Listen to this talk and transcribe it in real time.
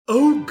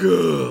Oh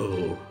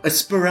Girl, a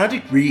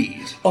sporadic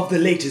read of the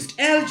latest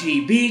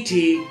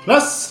LGBT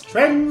plus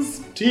trends,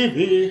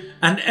 TV,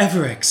 an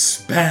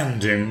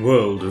ever-expanding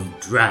world of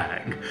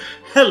drag.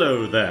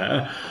 Hello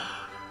there.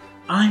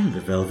 I'm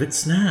the Velvet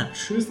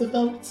Snatch. Who's the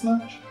Velvet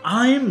Snatch?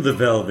 I'm the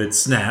Velvet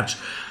Snatch.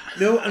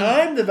 No,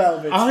 I'm the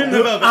Velvet Snatch. I'm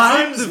the Velvet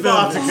I'm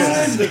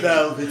the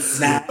Velvet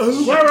Snatch.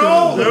 We're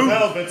all the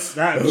Velvet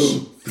Snatch.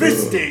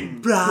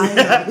 Fisting.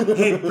 Brian.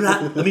 Hey,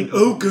 Brian.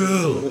 Oh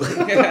Girl.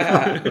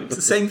 It's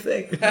the same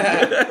thing.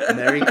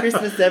 Merry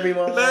Christmas,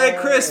 everyone. Merry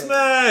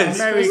Christmas.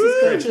 Merry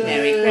Christmas.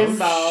 Merry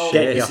Christmas.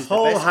 Get your This is the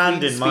whole best hand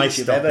Queen in my speech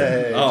you've ever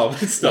stocking. heard. Oh,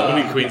 it's the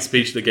only Queen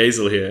speech the gays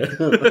will hear.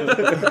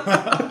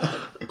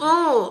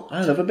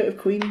 I love a bit of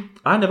Queen.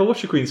 I never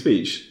watched a Queen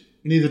speech.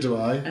 Neither do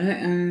I.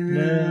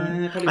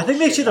 I think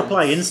they should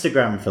apply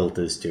Instagram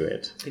filters to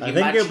it. I think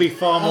imagine- it'll be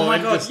far more my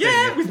God, interesting.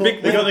 yeah, with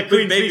big- we got the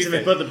Queen baby speech and we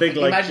face. put the big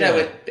like. Imagine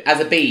that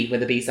as a bee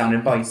with a bee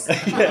sounding voice.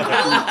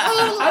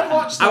 I'd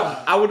watch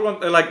that. I would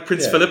want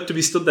Prince Philip to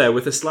be stood there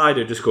with a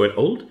slider just going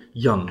old,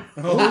 young.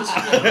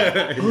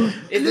 Elizabeth,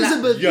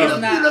 you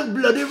look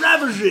bloody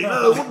ravishing.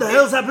 Oh, what the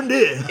hell's happened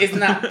here? Isn't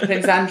that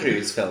Prince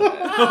Andrew's film?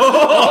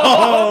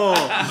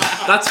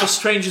 That's for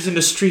strangers in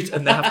the street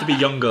and they have to be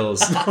young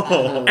girls.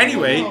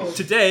 Anyway,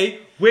 today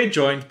we're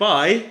joined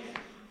by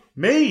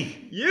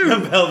Me, you. the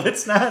Velvet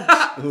Snatch.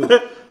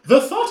 The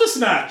Thotter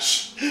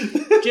Snatch.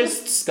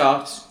 Just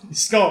Scott.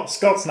 Scott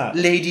Snatch.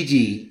 Lady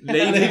G.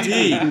 Lady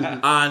D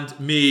and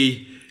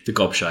me, the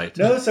gobshite.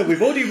 No, so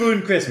we've already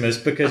ruined Christmas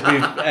because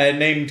we've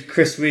named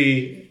Chris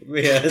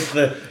Rhea as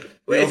the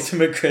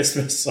ultimate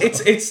Christmas song.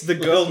 It's the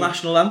girl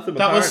national anthem.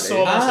 That was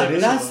so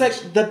apparently. much. That's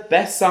like the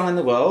best song in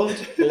the world.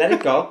 Let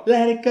it go.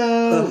 Let it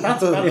go.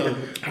 That's better.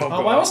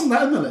 Oh, why wasn't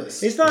that in the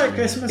list? It's not a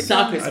Christmas It's song.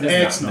 not a Christmas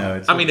It's song. not. No,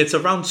 it's I mean, it's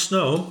around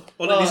snow.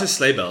 All it needs is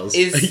sleigh bells.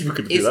 Is You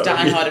could do that, Die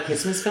wouldn't you? Hard a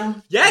Christmas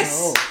film?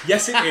 Yes!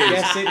 Yes, it is.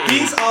 Yes, it is.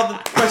 These are the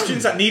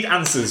questions that need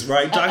answers,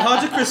 right? Die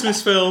Hard's a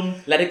Christmas film.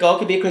 Let It Go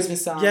could be a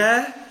Christmas song.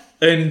 Yeah.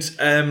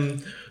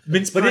 And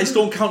mince pies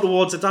don't count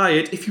towards a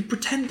diet if you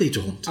pretend they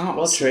don't. Oh,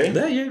 well, true.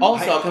 There you go.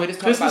 Also, can we just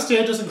talk Christmas about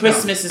Day doesn't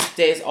Christmas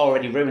Day is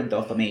already ruined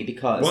though for me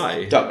because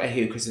Why? Doctor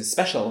Who Christmas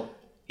Special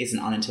isn't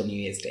on until New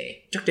Year's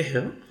Day. Dr.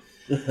 Hill?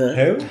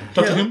 Who?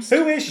 Dr. Who?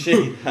 Who is she?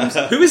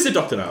 Who is the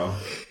doctor now?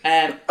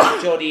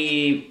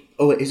 Jodie.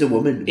 Oh, it is a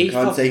woman. We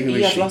can't say who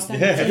is she. Lost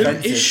Who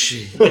is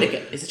she?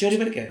 Whittaker. Is it Jodie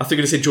Whittaker? I think I'm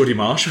going to say Jodie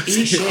Marsh.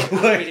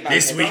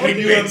 This week in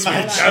bits with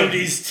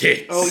Jodie's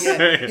tits. Oh,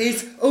 yeah.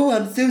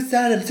 I'm so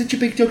sad. I'm such a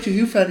big Doctor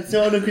Who fan. It's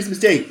not on Christmas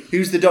Day.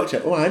 Who's the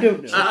Doctor? Oh, I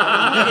don't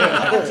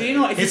know. Do you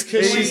know? It's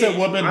because she's a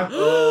woman. When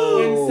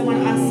someone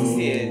asks to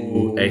see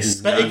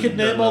it. But he could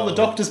name all the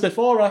doctors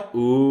before her.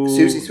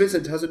 Susie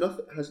Switzerland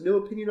has no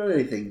opinion on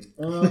anything.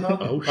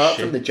 Apart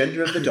from the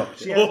gender of the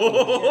Doctor.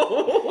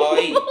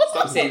 Oi,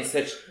 stop saying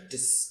such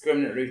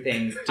discriminatory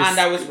things. And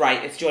I was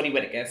right. It's Jodie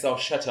Whittaker, so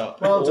shut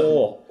up. Well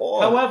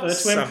done. However, to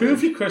Savage.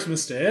 improve your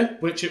Christmas Day,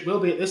 which it will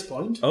be at this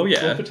point, Oh,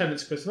 yeah. we'll pretend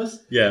it's Christmas,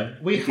 Yeah.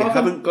 we If you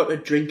haven't got a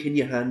drink in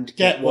your hand,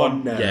 get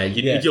one now. Yeah,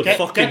 you'll Get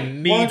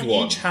fucking need one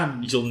one. each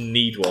hand. You'll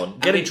need one.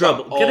 And Get a we've got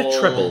treble. Get a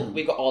treble.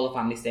 We've got all the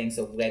family staying,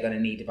 so we're going to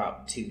need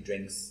about 2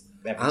 drinks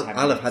every time.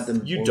 I'll have had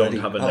them. You already.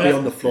 don't have I'll enough. be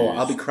on the floor.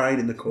 I'll be crying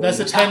in the corner. There's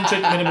a 10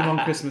 drink minimum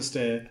on Christmas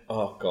Day.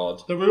 Oh,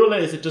 God. The rule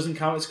is it doesn't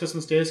count as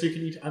Christmas Day, so you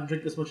can eat and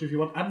drink as much as you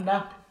want and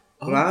nap.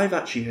 Well, I've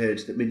actually heard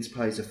that mince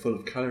pies are full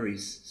of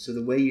calories, so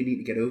the way you need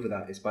to get over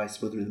that is by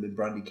smothering them in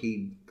brandy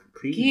cream.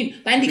 Keen.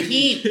 Bandy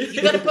Keen.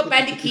 You got to put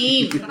Bandy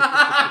Keen.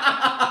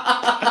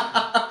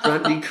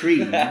 Brandy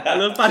cream. I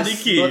love To Bandy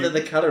smother Keen.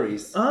 the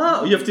calories.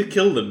 Oh, you have to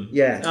kill them.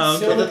 Yeah, Oh,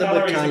 smother them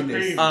with calories of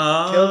kindness. cream.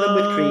 Kill them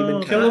with cream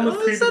and Kill them with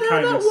kindness. cream Is that and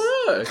how kindness.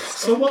 that works?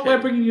 So what we're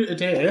bringing you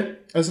today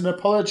is an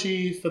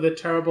apology for the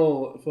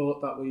terrible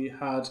vote that we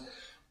had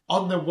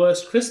on the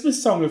worst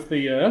Christmas song of the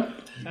year.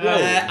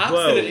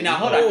 Absolutely not.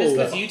 Hold on, just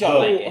because you don't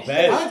like it.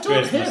 I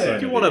don't hear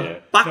it. You want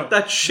to back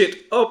that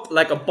shit up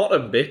like a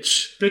bottom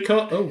bitch.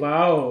 Because, oh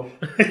wow.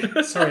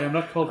 Sorry, I'm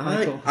not called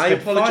Michael. I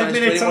apologise 5 to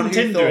minutes anyone on who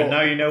Tinder thought... and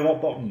now you know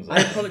what bottoms are.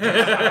 I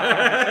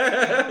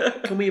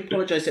apologise. Can we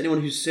apologise to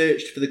anyone who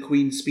searched for the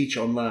Queen's speech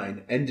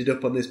online, ended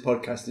up on this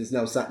podcast and is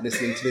now sat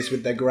listening to this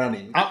with their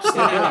granny?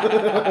 Absolutely.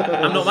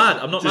 I'm not mad.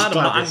 I'm not mad. I'm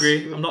not Gladys.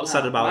 angry. I'm not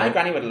sad about My it.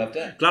 granny would have loved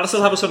it. Gladys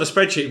will have us on a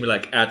spreadsheet and be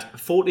like, at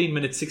 14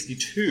 minutes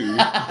 62,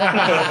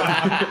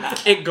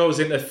 it goes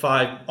into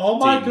 5. Oh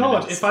my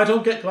god, if I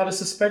don't get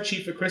Gladys a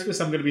spreadsheet for Christmas,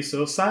 I'm going to be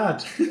so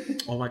sad.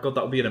 Oh my god,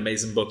 that would be an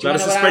amazing book. Do you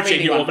Gladys, a know what I spreadsheet,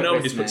 really you want open it for up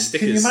and just put Christmas?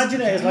 Can you stickers.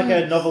 imagine it as like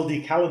a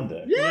novelty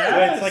calendar? Yeah.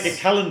 Where it's like a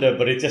calendar,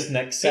 but it's just an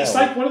Excel. It's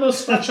like one of those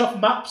scratch-off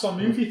maps on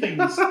movie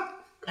things.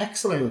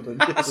 Excellent.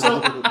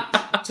 So,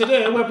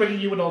 today we're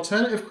bringing you an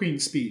alternative Queen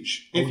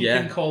speech. If you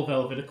yeah. can call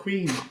Velvet a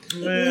Queen.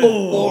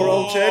 Or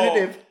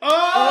alternative.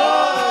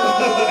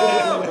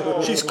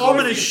 She's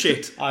common as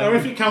shit. Or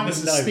if you count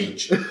this as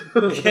speech.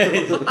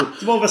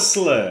 It's more of a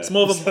slur. It's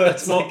more of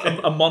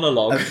a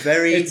monologue. A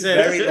very,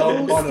 very long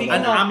An monologue.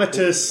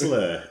 amateur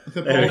slur.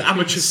 An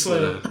amateur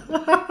slur.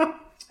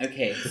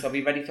 Okay, so are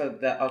we ready for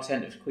the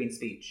alternative Queen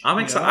speech? I'm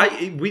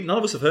excited. None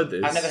of us have heard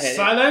this. I've never heard it.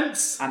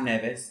 Silence! I'm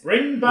nervous.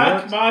 Bring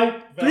back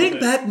my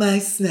velvet. my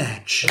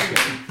snatch.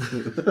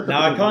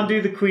 Now, I can't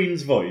do the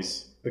Queen's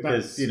voice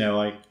because,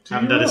 I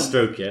haven't had a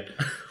stroke yet.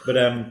 But,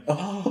 Of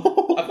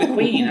the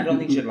Queen, I don't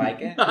think she'd like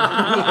it.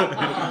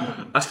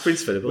 Ask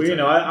Prince Philip.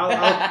 well,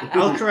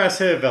 I'll caress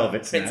her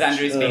velvet snatch. Prince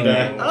Andrew's been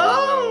And,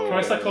 there.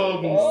 Christ, I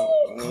called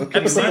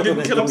MC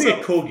didn't kill There'll be a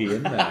himself. corgi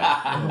in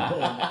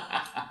there.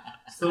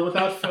 So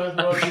without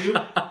further ado,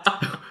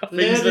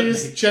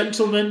 ladies,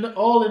 gentlemen,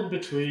 all in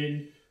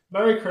between,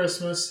 Merry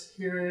Christmas.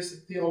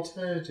 Here's the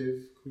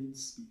alternative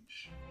Queen's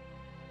speech.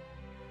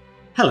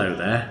 Hello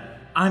there,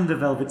 I'm the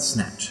Velvet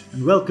Snatch,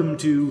 and welcome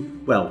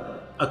to,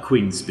 a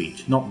Queen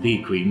speech. Not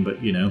the Queen,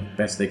 but,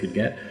 best they could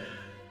get.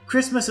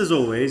 Christmas, as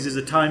always, is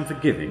a time for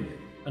giving,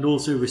 and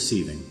also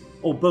receiving,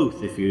 or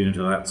both if you're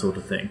into that sort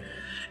of thing.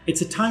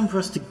 It's a time for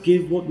us to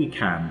give what we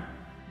can.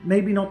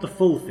 Maybe not the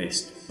full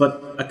fist,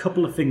 but a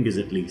couple of fingers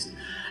at least.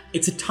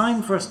 It's a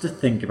time for us to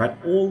think about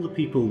all the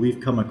people we've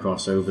come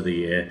across over the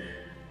year,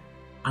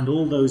 and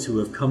all those who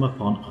have come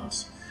upon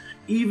us.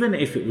 Even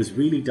if it was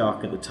really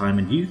dark at the time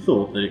and you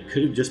thought that it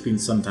could have just been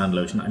suntan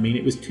lotion,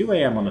 it was 2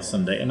 a.m. on a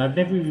Sunday and I've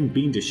never even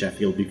been to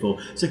Sheffield before,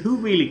 so who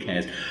really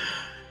cares?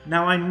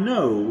 Now, I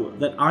know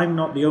that I'm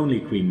not the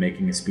only Queen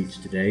making a speech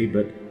today,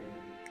 but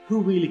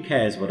who really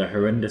cares what a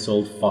horrendous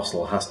old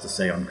fossil has to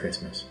say on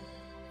Christmas?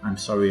 I'm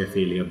sorry,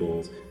 Ophelia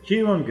Balls.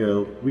 Huron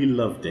girl, we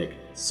love Dick.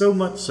 So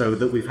much so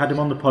that we've had him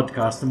on the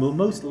podcast and will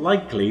most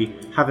likely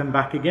have him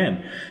back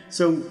again.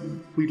 So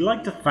we'd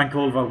like to thank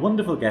all of our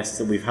wonderful guests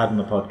that we've had on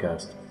the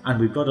podcast. And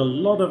we've got a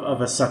lot of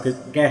other sucker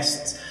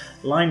guests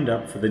lined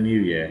up for the new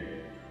year.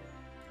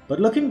 But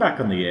looking back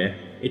on the year,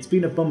 it's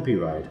been a bumpy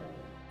ride.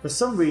 For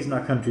some reason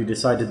our country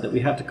decided that we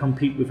had to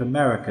compete with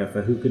America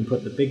for who can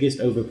put the biggest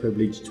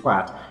overprivileged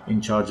twat in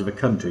charge of a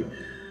country.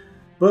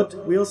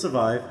 But we'll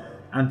survive.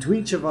 And to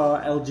each of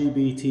our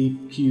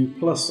LGBTQ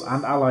plus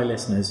and ally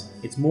listeners,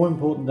 it's more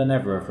important than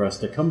ever for us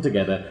to come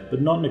together,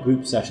 but not in a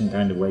group session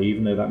kind of way,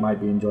 even though that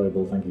might be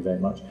enjoyable, thank you very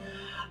much,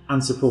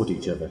 and support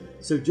each other.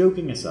 So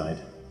joking aside,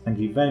 thank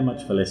you very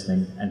much for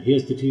listening, and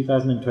here's to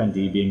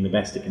 2020 being the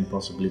best it can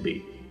possibly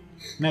be.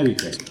 Merry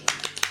Christmas.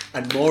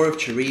 And more of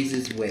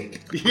Therese's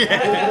wig.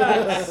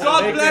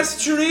 God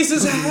bless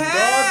Teresa's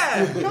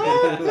hair.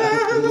 God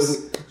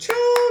bless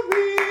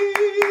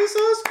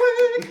Teresa's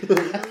wig.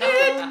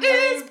 It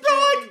is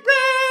bright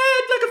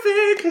red like a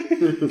fig.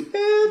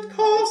 It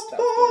cost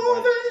more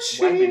than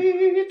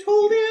she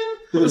told him.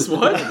 That's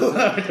what?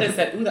 They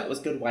said, ooh, that was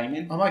good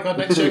whining. Oh my god,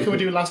 next year can we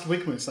do Last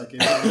Wigmas?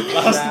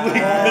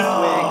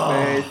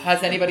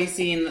 Has anybody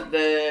seen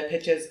the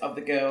pictures of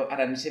the girl at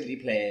a nativity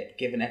play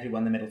giving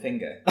everyone the middle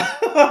finger?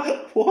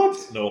 What?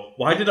 No.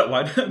 Why did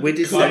We're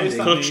descending.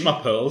 clutch my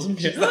pearls?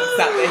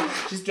 Exactly.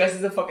 She's dressed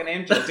as a fucking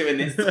angel doing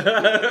this.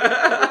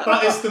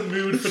 That is the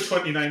mood for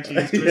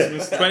 2019's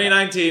Christmas.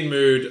 2019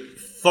 mood.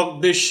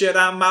 Fuck this shit,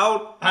 I'm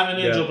out. I'm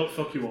an angel, but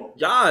fuck you all.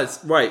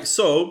 Yes, right.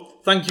 So,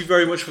 thank you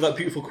very much for that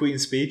beautiful Queen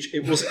speech.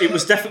 It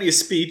was definitely a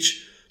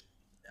speech.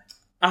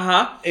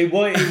 It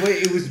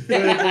was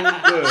verbal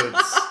words.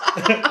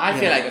 I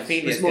feel like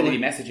Ophelia's going to be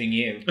messaging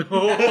you.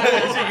 So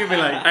you could be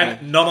like,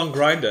 And not on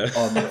Grindr.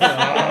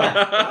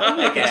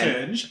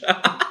 Again.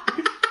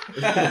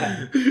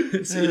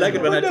 So you like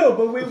it when no,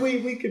 but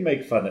we can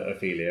make fun of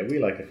Ophelia. We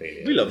like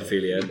Ophelia. We love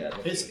Ophelia.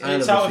 It's I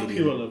love out of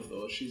Ophelia. pure love,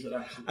 though. She's an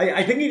actual...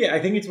 I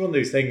think it's one of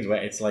those things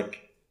where it's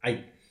like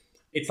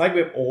it's like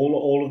with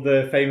all of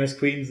the famous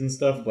queens and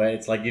stuff, where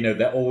it's like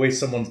they're always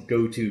someone's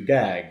go-to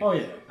gag. Oh,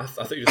 yeah. I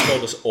thought you just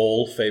called us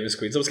all famous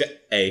queens. I always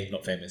get A,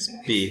 not famous.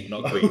 B,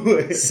 not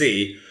queen.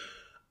 C.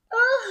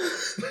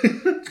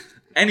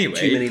 Anyway.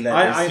 Too many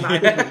letters.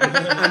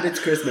 And it's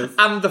Christmas.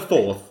 And the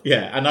fourth.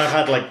 Yeah, and I've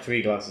had like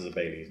 3 glasses of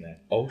Baileys now.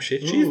 Oh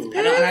shit, Ooh. she's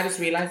And I just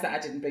realised that I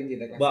didn't bring the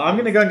other glass. Well, I'm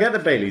gonna go and get the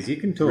Baileys. You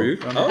can talk.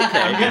 rude. Um,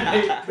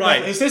 Okay.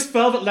 Right. Is this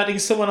Velvet letting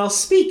someone else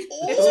speak?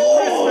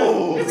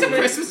 It's a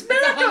Christmas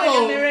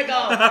miracle!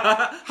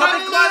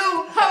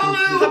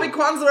 Happy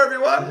Kwanzaa,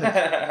 everyone.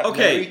 Merry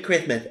Okay.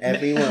 Christmas,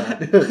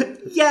 everyone.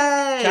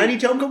 Yay! Tiny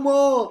Tom can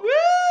walk.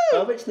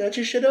 Velvet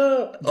Snatcher, shut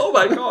up. Oh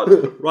my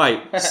god.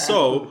 Right.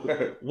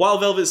 So, while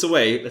Velvet's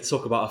away, let's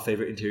talk about our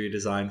favourite interior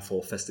design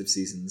for festive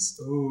seasons.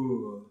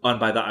 Ooh. And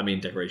by that I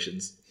mean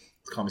decorations.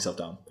 Let's calm myself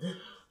down.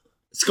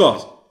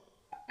 Scott.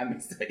 I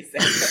missed what he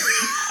said.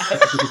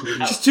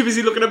 Just too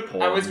busy looking at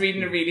porn. I was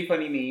reading a really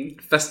funny meme.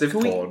 Festive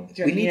porn. Do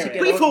you We need hear to it?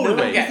 get Please hold on.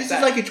 away. Okay. This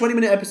is like a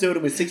 20-minute episode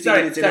and we're 60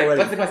 minutes in already.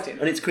 What's the question?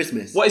 And it's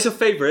Christmas. What is your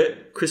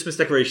favourite Christmas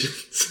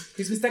decorations?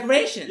 Christmas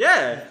decoration?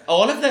 Yeah.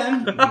 All of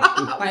them.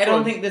 I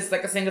don't think there's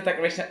like a single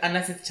decoration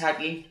unless it's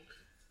taggy.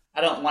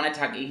 I don't want a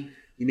taggy.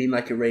 You mean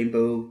like a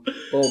rainbow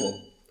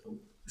bauble?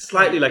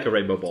 Slightly like a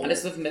rainbow ball. And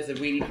this one is a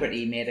really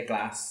pretty made of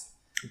glass.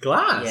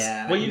 Glass?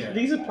 Yeah. Well, Yeah.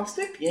 these are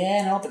plastic?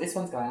 Yeah, no, but this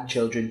one's glass.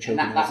 Children And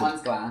that has it.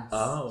 one's glass.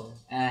 Oh.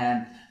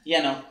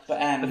 Yeah, no,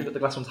 but I think that the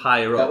glass one's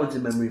higher That up. one's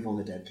in memory of all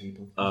the dead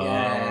people.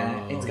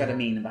 yeah, it's got a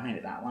meaning behind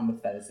it. That one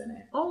with feathers in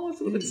it. Oh,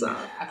 it's a little bit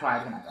sad. I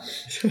cried when I got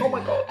it. Oh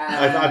my god.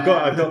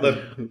 I've got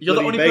the You're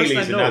the bloody only person Baileys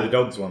I and know. now the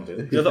dogs want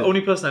it. You're the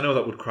only person I know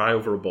that would cry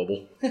over a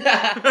bubble.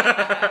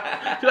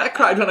 I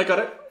cried when I got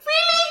it.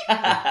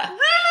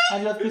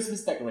 I love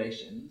Christmas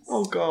decorations.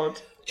 Oh god.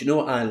 Do you know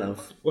what I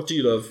love? What do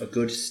you love? A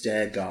good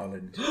stair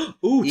garland.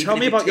 Ooh, Even tell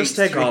me if it about your takes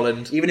stair three-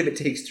 garland. Even if it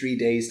takes 3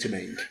 days to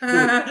make.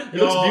 It looks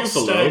Your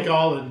beautiful stair though.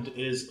 garland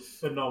is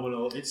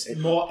phenomenal. It's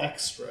more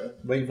extra.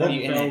 Wait, What are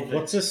you in it?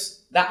 what's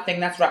this? That thing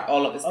that's wrapped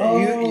all up the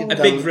stairs. A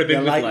big ribbon the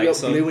with light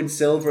lights on. blue and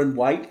silver and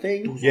white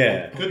thing.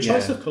 Yeah. Good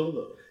choice of colour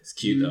though. It's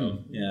cute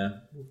though. Yeah.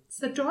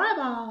 It's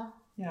adorable.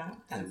 Yeah.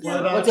 What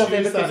about What's your you,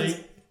 favourite Danny?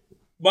 Christmas?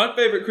 My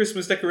favourite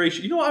Christmas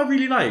decoration. You know what I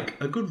really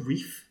like? A good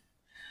wreath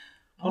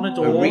on a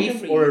door. A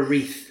wreath or a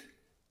wreath?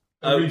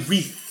 A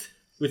wreath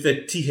with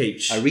a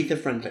TH. Aretha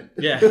Franklin.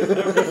 Yeah.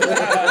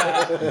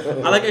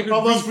 I like a good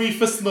All those wreath.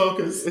 reefer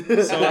smokers. So,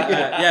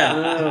 yeah.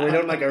 No, we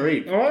don't like a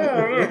wreath.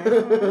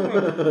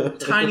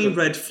 Tiny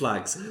red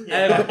flags.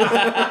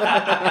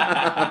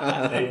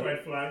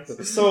 Red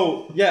flags.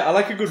 So, yeah, I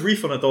like a good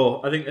wreath on a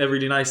door. I think they're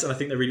really nice and I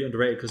think they're really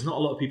underrated because not a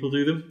lot of people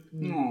do them.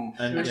 No.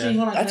 And, Actually, yeah.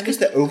 hold on. That's because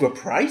they're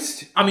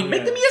overpriced. I mean,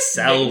 make them Make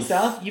yourself.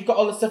 yourself. You've got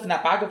all the stuff in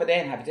that bag over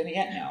there and have you done it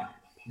yet? No.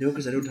 No,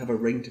 because I don't have a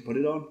ring to put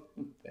it on.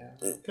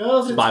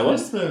 Girls, it's Buy one.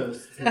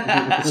 Christmas.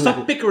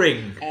 Stop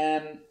bickering.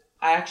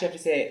 I actually have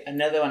to say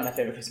another one of my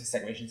favourite Christmas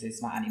decorations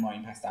is my Annie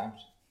Morin passed out.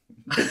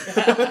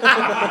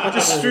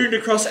 Just strewn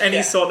across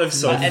any sort of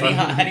sofa.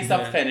 Any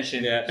soft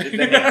furnishing. Yeah.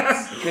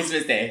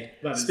 Christmas Day.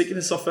 Speaking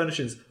of soft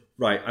furnishings,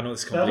 right, I know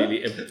it's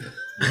completely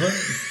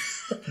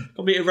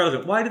completely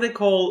irrelevant. Why do they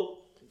call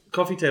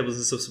coffee tables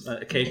and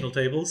stuff occasional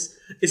tables?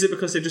 Is it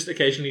because they're just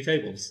occasionally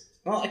tables?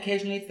 Well,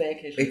 occasionally it's there,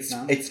 occasionally it's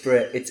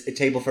not. It's a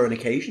table for an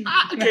occasion.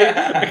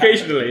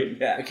 Occasionally.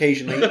 Yeah.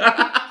 Occasionally.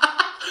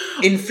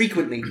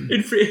 Infrequently.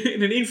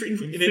 In an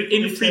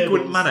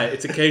infrequent manner,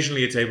 it's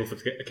occasionally a table for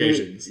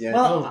occasions. Yeah.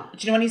 Well, do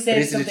you know when you But say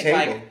is it a something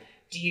table? like,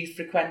 do you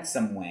frequent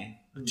somewhere?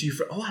 Do you?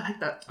 Oh, I like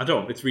that. I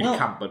don't. It's really Well,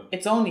 camp, but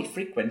it's only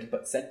frequent,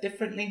 but said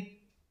differently.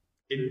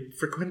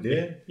 infrequently.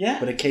 Yeah. Yeah.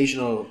 But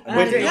occasional. Yeah,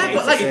 it's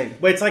but the like- same.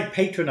 Well, it's like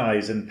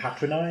patronise and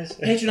patronise.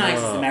 Patronise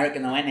is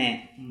American though,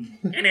 innit?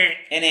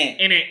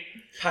 Innit?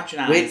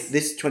 Patronise. Wait,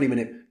 this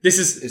 20-minute. This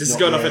is not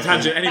going off a worth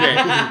tangent. Anyway,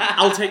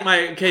 I'll take my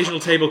occasional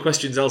table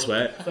questions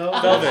elsewhere.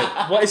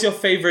 Velvet, what is your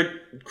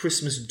favourite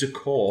Christmas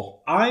decor?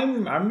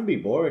 I'm gonna be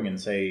boring and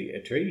say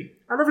a tree.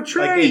 I love a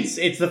tree. Like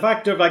it's the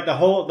fact of like the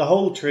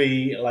whole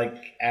tree. Like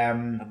A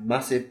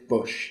massive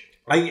bush.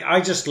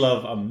 I just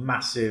love a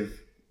massive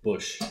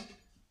bush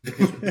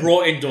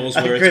brought indoors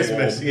at where it's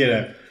Christmas. warm. You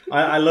know,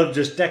 I love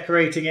just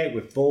decorating it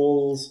with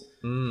balls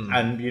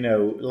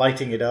and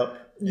lighting it up.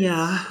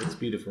 Yeah. It's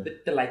beautiful.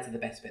 The lights are the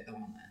best bit, though,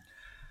 aren't they?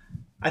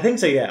 I think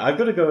so. Yeah, I've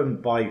got to go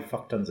and buy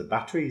fuck tons of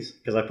batteries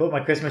because I put my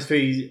Christmas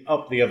tree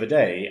up the other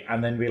day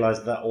and then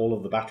realised that all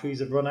of the batteries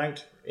have run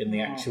out in the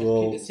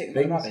actual Can you just take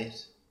them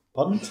things.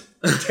 on a rabbit?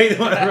 Pardon? Take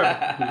them on a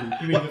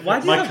rabbit. Why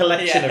do you My have,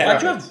 collection of why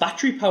do you rabbits. have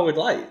battery-powered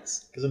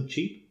lights? Because I'm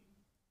cheap.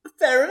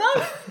 Fair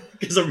enough.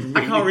 Because I'm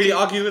I can't really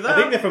argue with that. I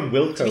think they're from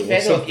Wilco To be or fair, though,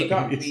 if something. you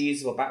got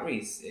reusable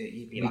batteries,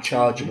 you'd be like...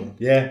 Rechargeable.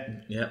 Yeah.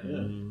 Yeah.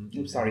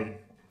 I'm sorry.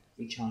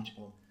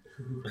 Rechargeable.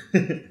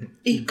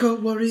 Eco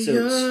warrior.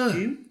 So,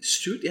 Stu?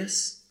 Stuart,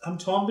 yes. I'm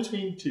torn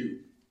between two.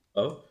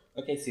 Oh,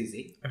 Okay,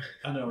 Susie.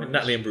 I know. Right?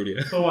 Natalie and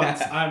Brudia. For once,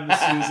 I'm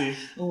Susie.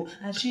 Oh,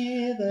 I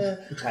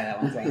shiver. Try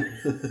that one, sorry.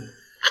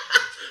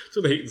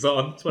 So the heating's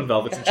on. It's when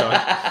Velvet's in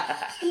charge.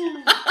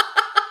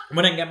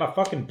 When I can get my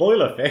fucking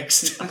boiler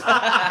fixed.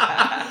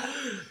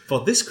 For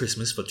this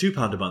Christmas, for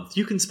 £2 a month,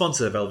 you can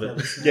sponsor Velvet.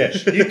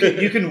 Yes,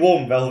 you can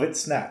warm Velvet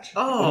Snatch.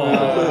 Oh.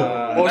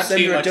 Or Not send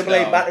too her a much, AA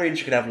though. battery and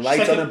she could have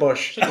lights on a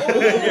bush.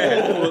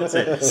 That's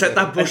it. Set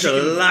that bush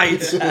alight.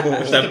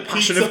 The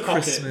passion pizza of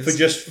pocket. Christmas. For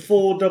just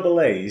 4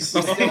 AAs,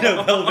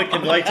 Velvet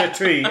can light her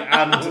tree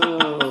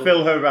and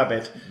fill her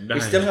rabbit.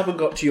 We still haven't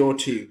got to your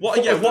two.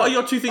 What are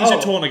your two things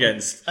you're torn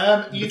against?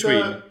 Either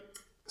Between.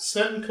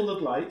 certain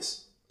coloured lights.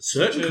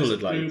 Certain such as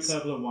coloured lights. Blue,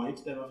 purple, and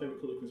white. They're my favourite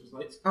colour Christmas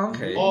lights.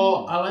 Okay.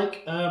 Or I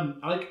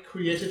like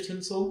creative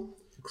tinsel.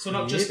 So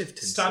not just Creative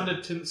tinsel.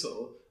 standard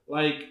tinsel.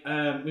 Like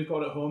we've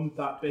got at home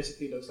that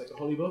basically looks like a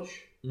holly bush,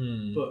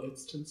 but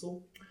it's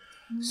tinsel.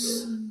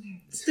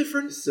 It's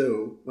different.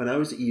 So, when I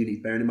was at uni,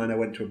 bearing in mind I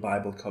went to a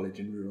Bible college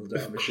in rural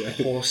Derbyshire, Of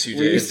course you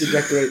we did. used to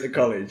decorate the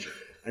college,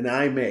 and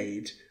I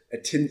made a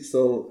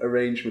tinsel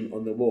arrangement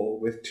on the wall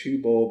with 2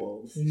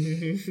 baubles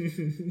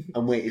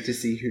and waited to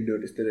see who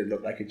noticed that it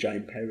looked like a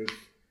giant pair of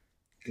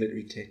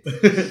glittery tits.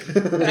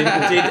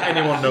 Did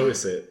anyone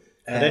notice it?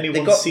 Had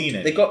anyone seen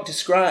it? They got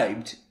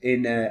described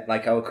in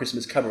like our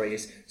Christmas cabaret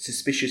as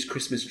suspicious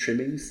Christmas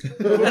trimmings.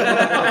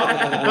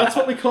 That's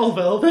what we call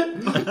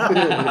velvet.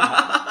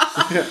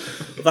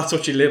 That's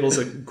what she labels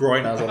a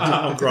groin as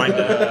on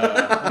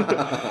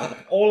Grindr.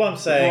 All I'm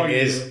saying Groin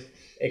is you.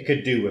 it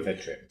could do with a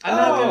trim. I'm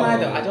not gonna lie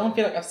though, I don't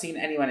feel like I've seen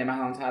anyone in my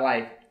whole entire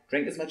life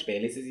drink as much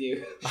Baileys as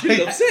you. She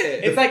loves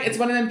it. It's like, it's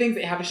one of them things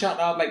that you have a shot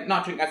of, like,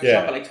 not drink as a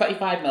shot, but like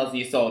 25 mils and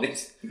you sold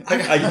it.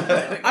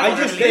 I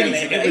just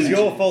think it was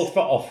your fault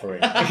for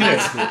offering.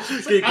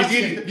 Because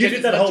you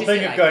did that whole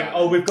thing of going,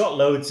 oh, we've got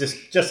loads,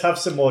 just have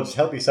some more, just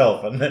help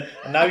yourself. And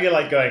now you're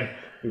like going,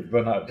 we've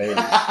run out of Baileys.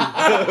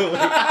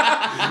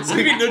 So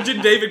maybe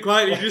nudging David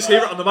quietly, you just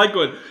hear it on the mic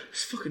going,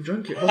 just fucking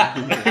drunk it.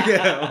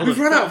 We've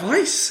run out of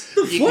ice.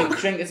 The You fuck? can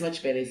drink as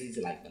much Baileys as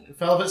you like.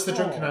 Velvet's the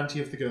drunken auntie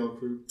of the girl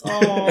crew.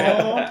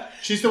 Aww.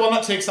 She's the one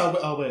that takes our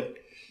way.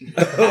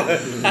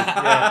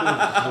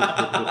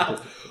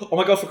 Oh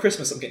my god, for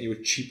Christmas I'm getting you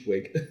a cheap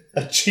wig.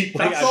 A cheap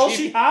wig. That's all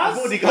she has? I've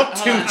already got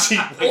 2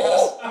 cheap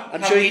wigs.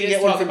 I'm sure you can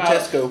get one from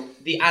Tesco.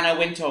 The Anna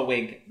Wintour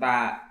wig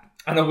that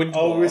Anna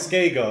Wintour. Oh,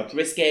 Risque got.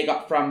 Risque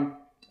got from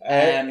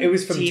It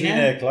was from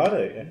Tina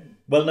Clado. Yeah.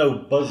 Well, no,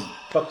 Bugs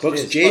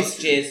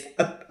Jizz.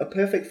 A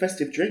perfect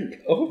festive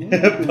drink. Oh.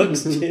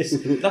 Bugs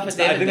Jizz. Not for I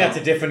David, think that's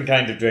a different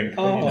kind of drink.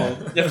 Oh. You know.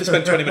 You have to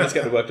spend 20 minutes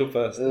getting it worked up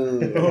first.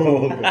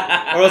 Oh,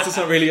 Or else it's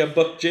not really a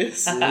buck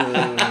jizz.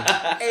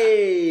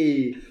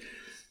 Hey!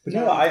 But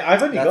no,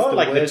 I've only That's got the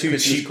like the worst 2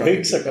 Christmas cheap cracker.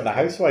 wigs. I've got the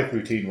housewife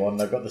routine one.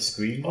 I've got the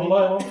screen All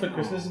one. I want for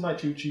Christmas is my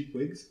 2 cheap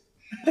wigs.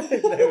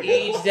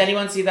 Did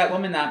anyone see that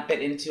woman that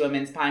bit into a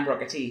mince pie and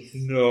broke her teeth?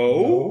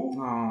 No.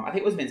 Oh, I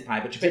think it was mince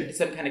pie, but she bit into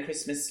some kind of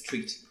Christmas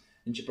treat.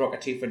 And she broke her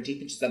 2 front teeth,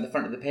 and she's on the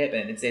front of the paper,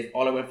 and it says,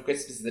 all I want for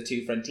Christmas is the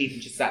 2 front teeth,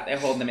 and she sat there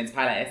holding the mince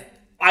pie like this.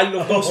 I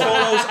love those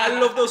photos. I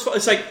love those photos.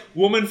 It's like,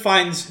 woman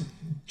finds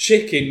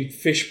chicken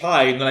fish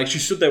pie, and then like she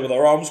stood there with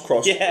her arms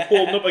crossed,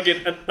 holding up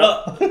again an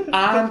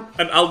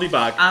Aldi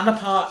bag. I'm a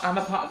part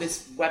of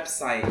this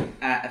website,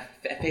 a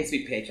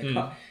Facebook page.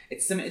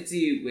 It's something to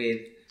do with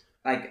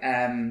like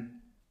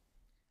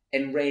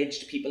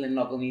enraged people in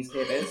local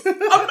newspapers. I'm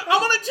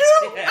on it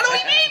too. I know what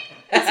you mean.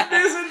 It's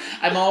amazing.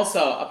 I'm also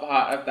a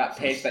part of that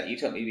page that you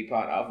told me to be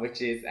part of,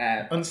 which is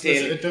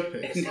Unsolicited duck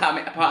pics. No, I'm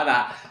a part of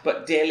that,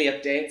 but daily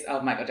updates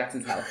of Michael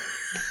Jackson's health.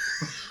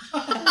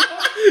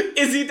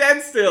 Is he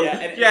dead still? Yeah,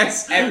 and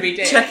yes. every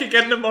day. Check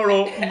again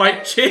tomorrow,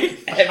 Mike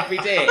Chief. Every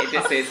day it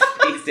just says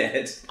he's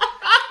dead.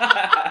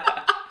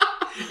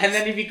 And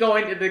then if you go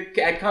into the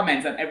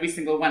comments on every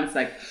single one, it's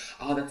like,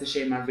 oh, that's a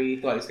shame. I really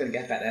thought it was going to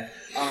get better.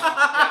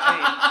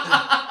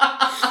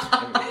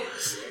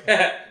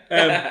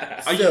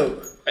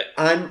 So,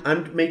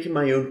 I'm making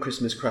my own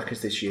Christmas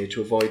crackers this year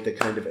to avoid the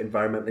kind of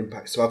environmental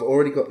impact. So I've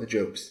already got the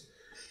jokes,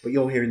 but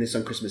you're hearing this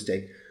on Christmas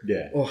Day.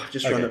 Yeah. Oh, I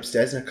just ran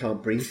upstairs and I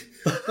can't breathe.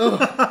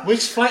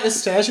 Which flight of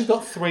stairs? You've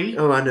got 3.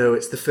 Oh, I know,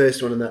 it's the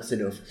first one and that's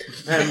enough.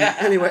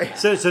 Anyway.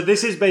 So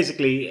this is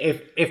basically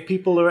if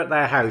people are at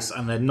their house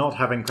and they're not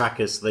having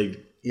crackers, they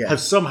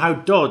have somehow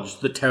dodged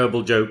the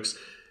terrible jokes.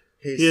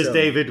 Here's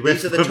David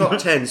with These are the top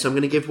 10, so I'm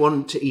going to give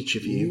one to each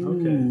of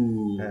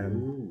you.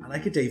 I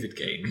like a David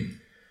game.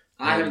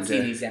 I haven't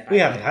seen these yet. We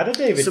haven't had a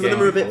David. Some of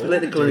them are a bit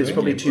political and it's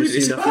probably too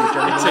soon after the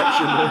general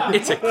election.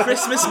 It's a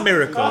Christmas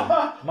miracle.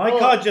 My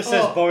card just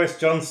says Boris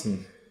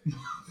Johnson.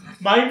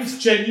 Mine's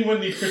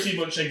genuinely pretty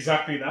much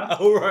exactly that.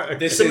 Oh right.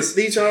 These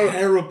are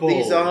terrible.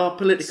 These are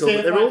political,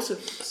 but they're also...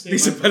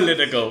 These are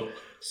political.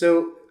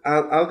 So,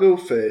 I'll go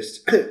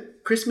first.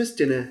 Christmas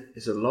dinner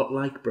is a lot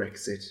like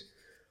Brexit.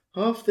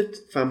 Half the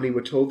family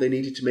were told they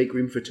needed to make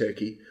room for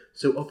turkey,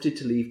 so opted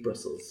to leave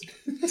Brussels.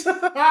 That's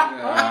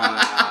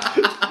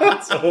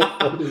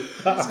awful.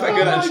 That's quite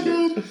good,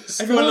 actually.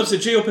 Everyone loves a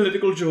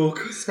geopolitical joke.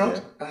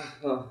 Scott?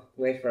 Oh,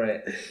 wait for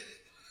it.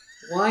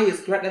 Why is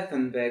Greta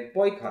Thunberg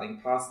boycotting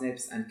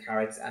parsnips and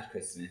carrots at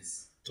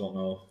Christmas? Don't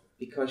know.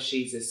 Because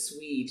she's a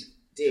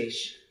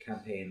Swedish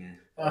campaigner.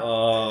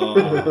 Oh.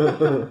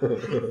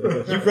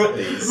 You wrote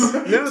these?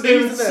 No,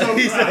 these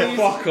are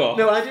Fuck off.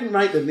 No, I didn't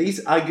write them.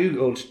 These I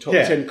googled top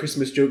 10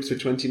 Christmas jokes for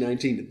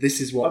 2019. This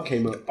is what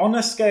came up. On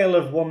a scale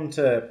of 1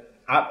 to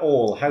at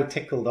all, how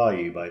tickled are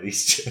you by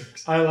these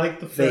jokes? I like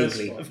the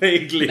first one.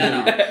 Vaguely.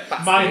 No.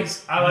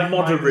 Mine's, I like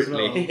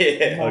Moderately. Mine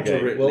as well.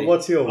 Okay. Well,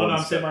 what's your Oh, one? no,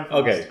 I'm saying mine first.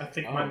 Okay. I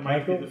think mine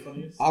might be the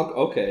funniest.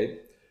 Okay.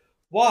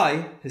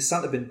 Why has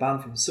Santa been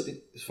banned from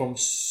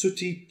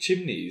sooty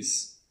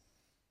chimneys?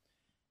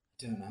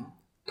 Don't know.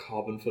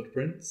 Carbon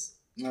footprints.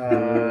 Uh,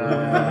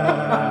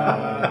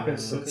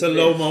 It's a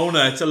low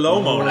moaner. It's a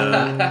low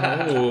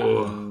moaner.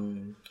 Oh.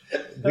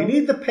 We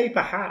need the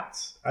paper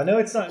hats. I know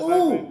it's not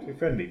environmentally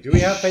friendly. Do we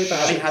have paper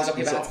He hats? has got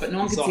paper hats, but no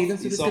one can see them,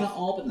 so we're just going to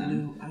orbit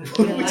them.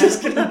 We're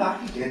just getting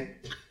back again.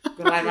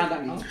 Go line around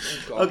that now.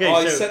 Okay,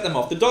 I so- set them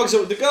off. The girls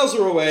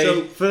are away.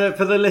 So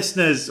for the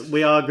listeners,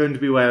 we are going to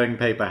be wearing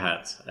paper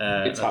hats. it's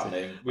that's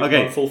happening. it. We've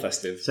Okay. gone full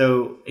festive.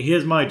 So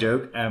here's my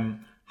joke.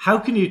 How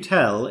can you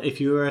tell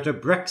if you were at a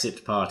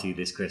Brexit party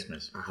this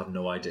Christmas? I have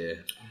no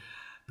idea.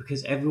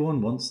 Because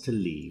everyone wants to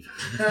leave.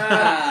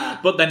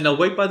 But then they'll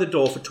wait by the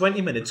door for 20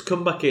 minutes,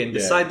 come back in,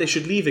 decide they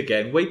should leave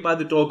again, wait by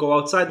the door, go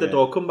outside the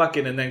door, come back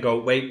in, and then go,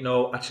 wait,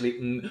 no, actually,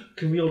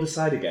 can we all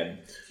decide again?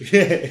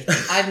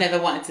 I've never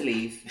wanted to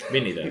leave. Me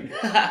neither.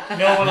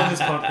 No one on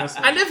this podcast.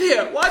 I live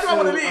here. Why do I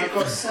want to I've leave?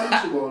 got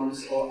Santa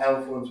ones or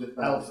elf ones with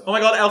bells. Oh my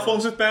god, elf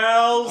phones with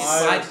bells.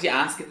 Why did you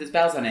ask if there's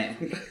bells on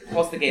it? Of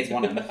course the gays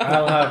want them.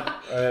 I'll have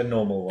a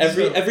normal one.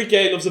 Every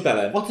gay loves a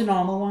bellend. What's a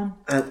normal one?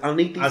 I'll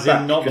need these As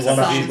back in not the because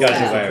ones I'm these guys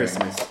for are wearing.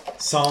 Christmas.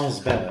 Sans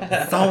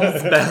bell.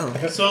 Sans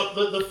bell. So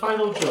the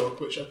final joke,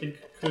 which I think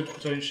could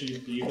potentially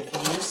be the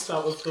funniest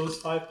out of those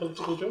 5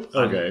 political jokes.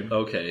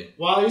 Okay.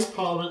 Why is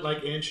Parliament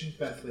like ancient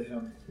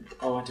Bethlehem?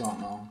 Oh, I don't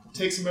know. It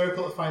takes a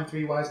miracle to find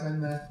 3 wise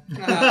men there.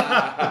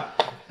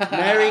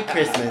 Merry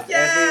Christmas,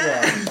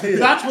 everyone.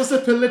 That was a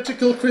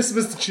political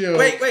Christmas joke.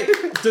 Wait.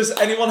 Does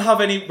anyone have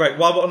any... Right,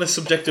 while we're on the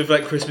subject of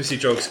like Christmassy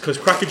jokes, because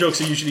cracker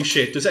jokes are usually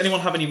shit, does anyone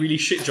have any really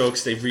shit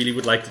jokes they really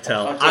would like to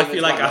tell? Oh, I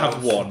feel like I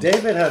have one.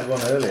 David had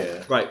one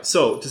earlier. Right,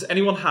 so does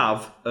anyone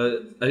have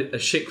a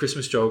shit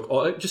Christmas joke,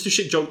 or just a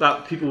shit joke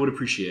that people would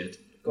appreciate?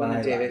 Go on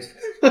then, David.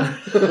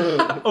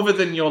 Other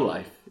than your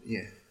life?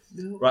 Yeah.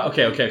 No. Right,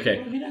 okay. What do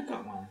you mean I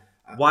got one?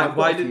 I've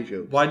got a few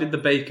jokes. Why did the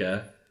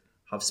baker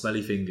have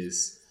smelly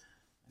fingers?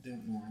 I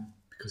don't know.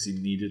 Because he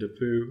needed a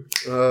poo.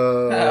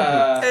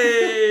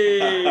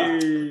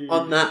 Hey!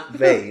 On that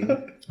vein,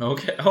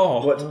 Okay.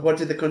 Oh. what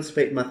did the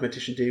constipated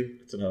mathematician do?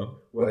 I don't know.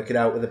 Work it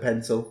out with a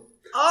pencil.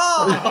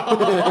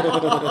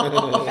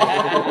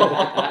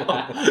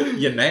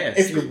 You're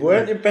nasty. If you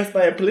weren't impressed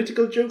by a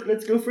political joke,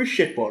 let's go for a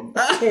shit one.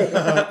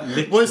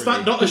 Was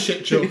that not a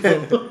shit joke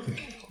though?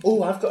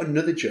 Oh, I've got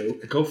another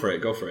joke. Go for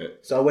it.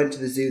 So I went to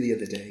the zoo the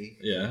other day.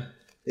 Yeah.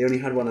 They only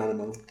had one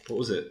animal. What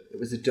was it? It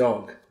was a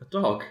dog. A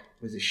dog.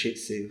 It was a Shih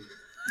Tzu.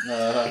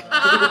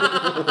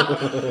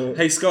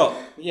 Hey, Scott.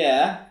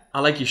 Yeah.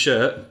 I like your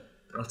shirt.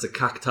 That's a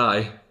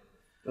cacti.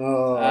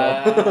 Oh.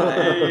 I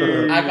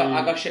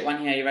got shit one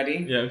here. You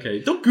ready? Yeah, okay.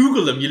 Don't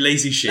Google them, you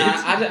lazy shit.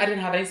 Nah, I didn't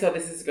have any, so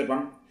this is a good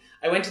one.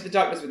 I went to the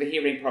doctor's with a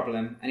hearing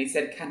problem, and he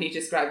said, "Can you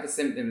describe the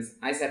symptoms?"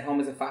 I said,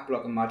 "Homer's a fat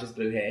bloke and Marge has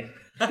blue hair."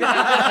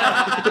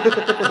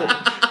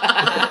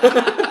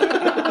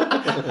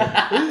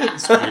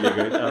 It's really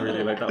good. I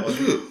really like that one.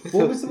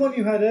 What was the one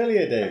you had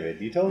earlier,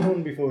 David? You told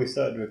one before we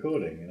started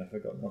recording, and I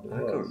forgot what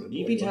it was.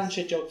 You've been telling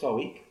shit jokes all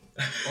week.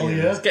 Oh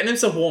yeah. He's getting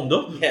himself warmed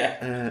up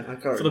Yeah. I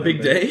can't for the big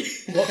remember. day.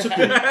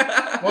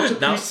 What do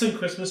Now- priests and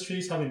Christmas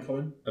trees have in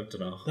common? I don't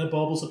know. Their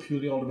baubles are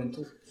purely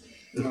ornamental.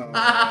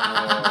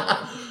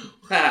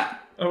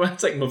 Oh,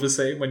 it's like Mother's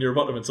Day when you're a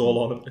bottom. It's all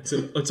ornament.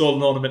 It's all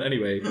an ornament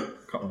anyway.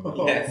 Can't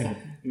remember. Yes.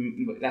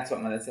 That's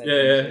what Mother said.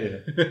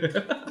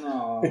 Yeah.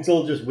 Aw. It's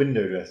all just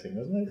window dressing,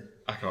 wasn't it?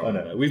 I can't Oh, no.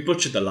 remember. We've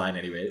butchered the line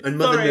anyway. And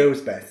Mother Sorry. knows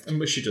best.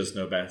 And she does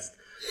know best.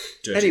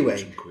 Dirty Anyway,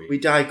 Russian Queen. we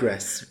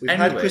digress. We've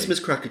had Anyway. Christmas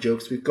cracker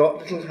jokes. We've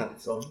got little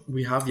hats on.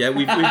 We have, yeah.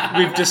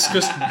 We've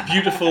discussed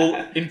beautiful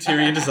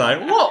interior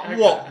design. What?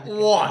 One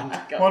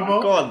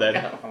more. Go on then.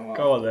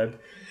 Go on then.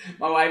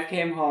 My wife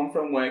came home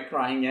from work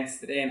crying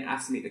yesterday and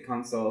asked me to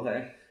console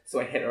her, so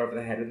I hit her over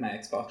the head with my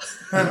Xbox.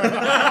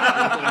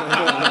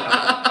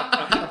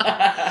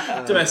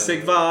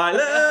 Domestic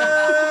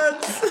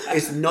violence.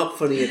 It's not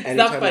funny at any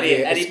not time funny of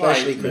year, at any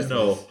especially point. Christmas.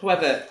 No.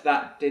 However,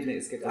 that did make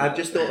us get I've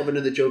just thought of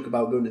another joke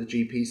about going to the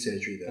GP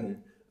surgery though.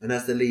 And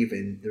as they're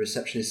leaving, the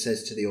receptionist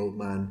says to the old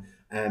man,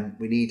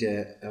 "We need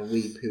a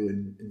wee poo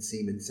and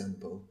semen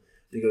sample."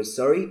 And he goes,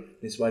 "Sorry?"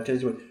 And his wife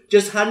turns to him,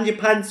 "Just hand your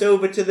pants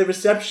over to the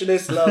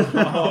receptionist, love."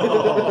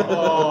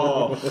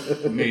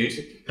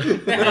 mood.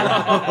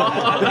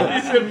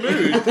 That is a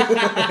mood.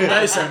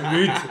 That is a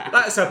mood.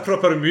 That's a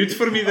proper mood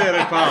for me there,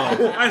 pal.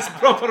 That's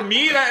proper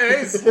me, that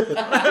is.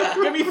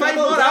 Give me 5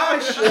 more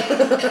hours.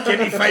 Give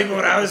me 5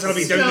 more hours. I'll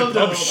be down the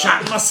pub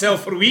shatting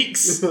myself for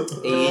weeks.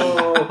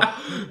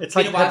 It's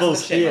like Been a while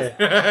Pebbles since I here.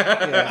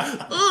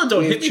 Oh,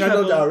 don't hit We've me,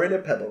 channeled Pebble. our inner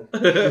pebble.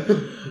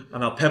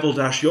 And I'll pebble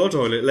dash your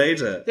toilet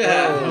later.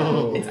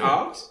 It's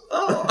art.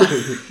 Art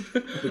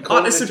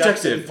is it subjective.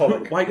 Jackson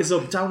Pollock. White is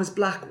up, down is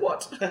black.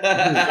 What?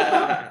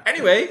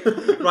 Anyway,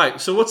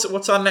 right. So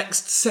what's our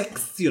next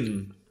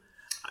section?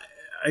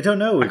 I don't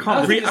know. I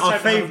think it's Our time to have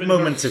a favourite bit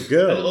moments of A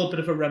Girl. little bit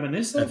of a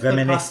reminisce of the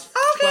reminisce.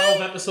 past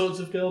 12 episodes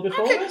of Girl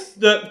before this.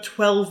 The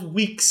 12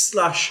 weeks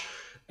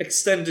 /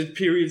 extended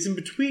periods in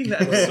between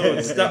the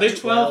episodes. There's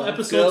 12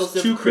 episodes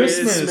Girls to of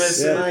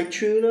Christmas. Yeah. My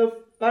true love,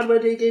 bad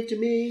what they gave to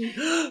me.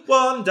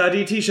 One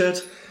daddy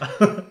t-shirt,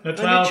 The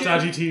 12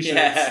 daddy t-shirts.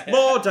 Yeah.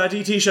 more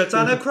daddy t-shirts,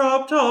 and a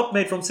crop top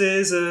made from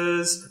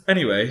scissors.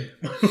 Anyway,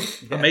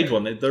 I made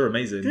one. They're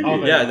amazing.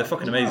 you? Yeah, they're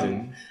fucking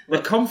amazing.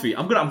 They're comfy.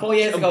 I'm 4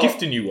 years ago,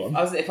 gifting you one.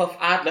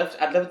 I'd love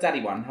a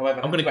daddy one.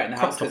 However, I'm gonna go out in the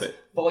crop house top 'cause it.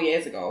 4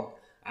 years ago,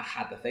 I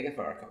had the figure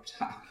for a crop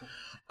top.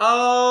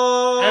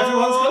 Oh,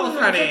 Everyone's got the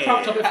honey. favorite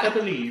crop top if they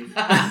believe.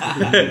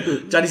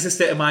 Daddy's a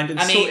state of mind, and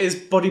I so mean, is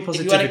body If you want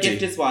to gift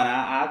positivity. us one,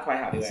 I'm quite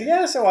happy with So it.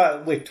 yeah,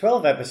 so we're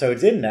 12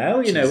 episodes in now,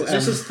 you know.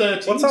 This is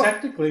 13 what's up?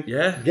 technically.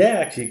 Yeah. Yeah,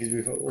 actually, because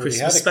we've already Christmas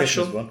had a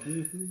special.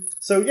 Christmas one.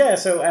 So yeah,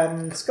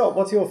 Scott,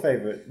 what's your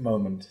favourite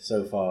moment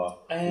so far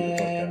in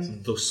the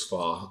podcast? Thus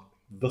far.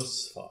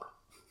 thus far?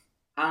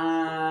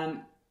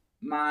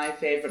 My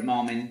favourite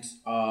moment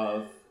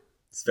of...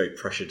 It's a very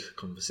pressured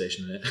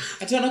conversation, isn't it?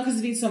 I don't know, because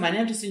there's been so many.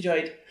 I've just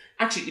enjoyed...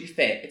 Actually, to be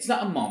fair, it's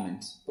not a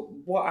moment, but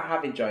what I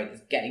have enjoyed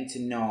is getting to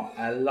know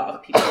a lot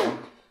of people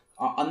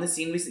on the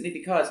scene recently,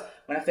 because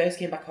when I first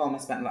came back home, I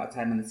spent a lot of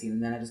time on the scene,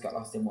 and then I just got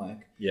lost in work.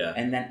 Yeah.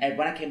 And then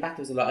when I came back,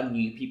 there was a lot of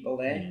new people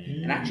there.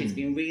 And actually, it's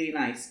been really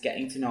nice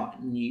getting to know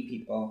new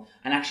people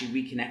and actually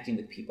reconnecting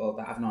with people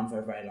that I've known for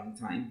a very long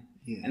time.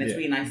 Yeah. And it's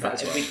really nice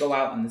that if we go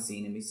out on the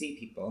scene and we see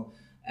people,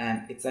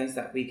 it's nice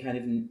that we kind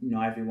of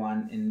know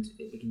everyone and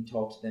we can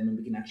talk to them and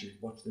we can actually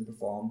watch them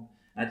perform.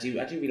 And I do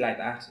really like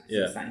that.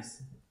 It's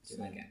nice. I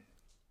do like it.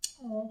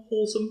 Oh,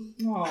 wholesome.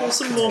 Aww,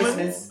 wholesome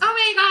moments. Oh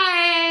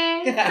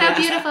my god,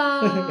 so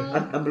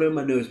beautiful. I'm blowing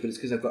my nose, but it's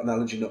because I've got an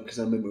allergy, not because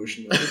I'm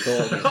emotional. Oh,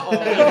 you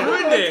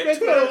ruined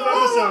it.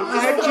 I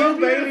had 2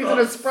 Baileys and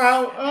a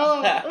Sprout.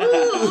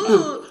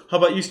 How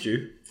about you,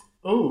 Stu?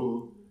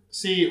 Oh,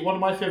 see, one of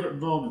my favourite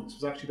moments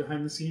was actually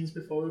behind the scenes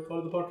before we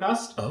recorded the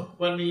podcast. Oh.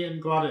 When me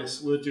and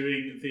Gladys were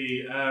doing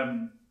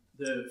the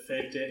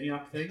fake dating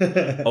app thing.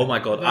 Oh my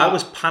god, I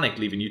was panicked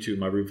leaving you two in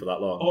my room for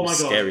that long. Oh my god,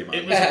 scary, man.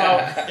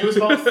 It was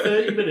about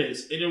 30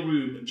 minutes in a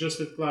room just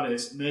with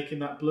Gladys making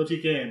that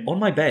bloody game. On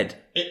my bed.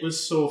 It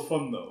was so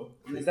fun though.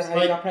 Is that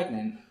how you got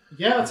pregnant?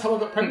 Yeah, that's how I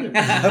got pregnant.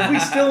 Have we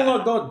still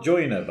not got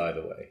Joiner, by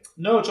the way?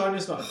 No,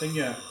 Joiner's not a thing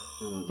yet.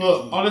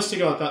 But honest to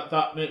God,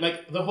 that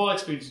like the whole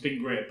experience has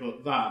been great,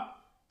 but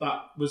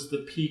that was the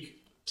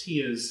peak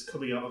tears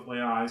coming out of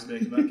my eyes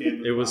making that game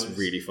with It was Gladys.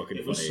 really fucking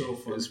funny. It was so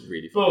fun. It was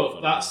really fucking funny.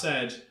 But that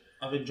said,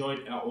 I've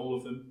enjoyed all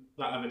of them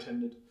that I've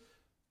attended,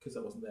 because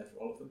I wasn't there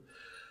for all of them.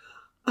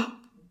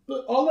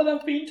 But all that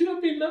I've been to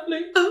have been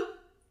lovely.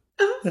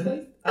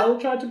 So I will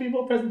try to be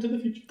more present in the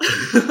future.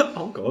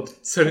 Oh god.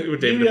 Turn it into a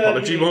David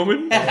apology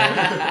moment.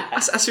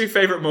 That's your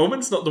favourite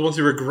moments, not the ones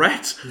you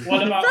regret.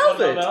 What about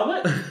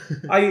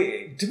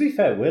Velvet? To be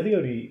fair,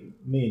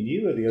 me and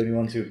you are the only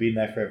ones who've been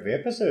there for every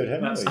episode,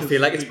 haven't we? I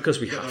feel like it's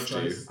because we have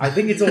to. I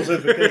think it's also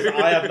because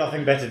I have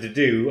nothing better to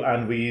do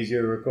and we use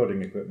your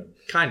recording equipment.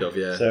 Kind of,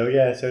 yeah. So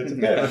it's a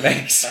bit of a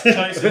mix.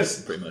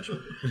 Pretty much.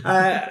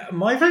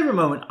 My favourite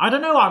moment, I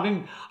don't know.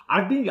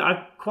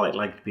 I've quite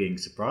liked being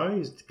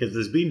surprised, because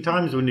there's been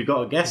times when you've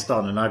got a guest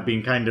on and I've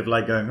been kind of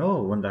like going, oh,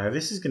 I wonder how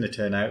this is going to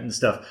turn out and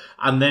stuff.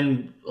 And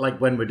then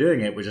like when we're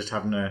doing it, we're just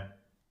having a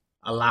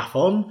laugh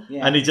on,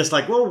 and it's just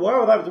like, whoa,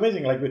 wow, that was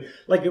amazing.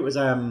 Like it was.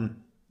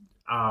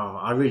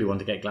 I really want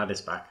to get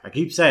Gladys back. I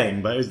keep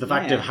saying, but it was the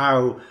fact of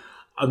how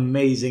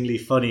amazingly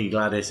funny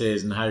Gladys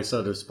is and how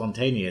sort of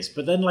spontaneous.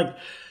 But then, like,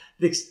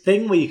 this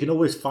thing where you can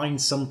always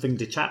find something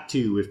to chat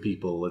to with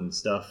people and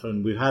stuff.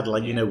 And we've had,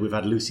 we've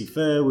had Lucy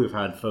Fur, we've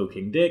had Fo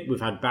King Dick, we've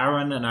had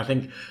Baron. And I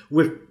think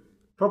with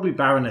probably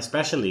Baron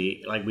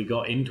especially, like, we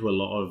got into a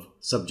lot of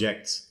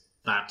subjects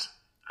that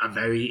are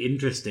very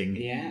interesting.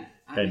 Yeah,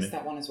 I missed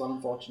that one as well,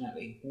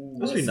 unfortunately.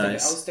 That's really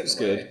nice. I was stuck It's at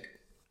good. work.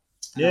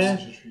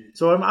 Yeah,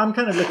 so I'm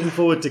kind of looking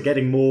forward to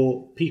getting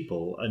more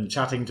people and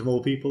chatting to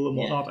more people and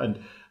whatnot,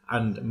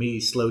 and me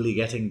slowly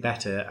getting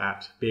better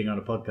at being on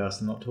a podcast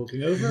and not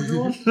talking over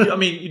everyone. I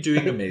mean, you're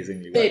doing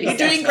amazingly well. You're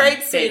doing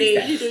great,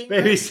 sweetie.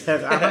 Baby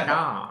steps.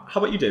 How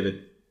about you,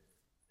 David?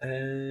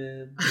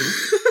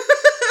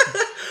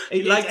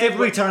 Like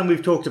every time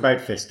we've talked about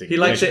fisting. He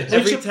likes it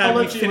every Which time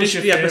we apology finished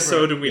was the your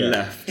episode and we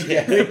left.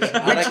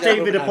 Which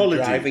David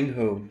apology? Driving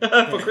home,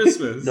 For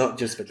Christmas. not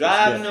just for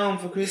Driving Christmas. home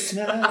for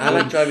Christmas. I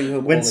like driving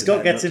home When all the Scott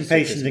time, gets not just for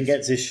impatient and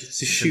Christmas. gets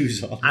his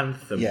shoes on.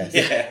 Anthem. Yes.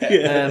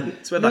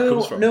 That's where that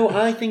comes from. No,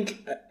 I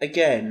think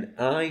again,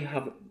 I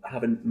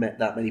haven't met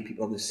that many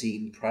people on the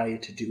scene prior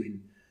to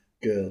doing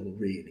Girl,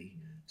 really.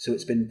 So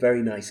it's been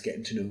very nice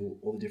getting to know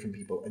all the different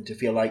people and to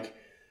feel like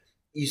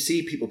you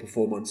see people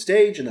perform on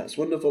stage, and that's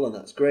wonderful and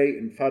that's great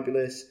and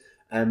fabulous.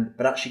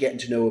 But actually getting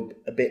to know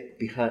a bit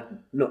behind,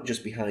 not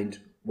just behind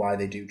why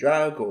they do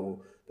drag or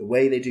the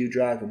way they do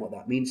drag and what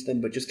that means to them,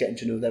 but just getting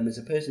to know them as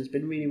a person has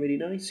been really, really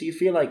nice. So you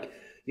feel like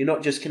you're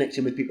not just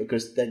connecting with people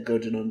because they're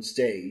good and on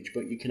stage,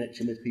 but you're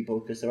connecting with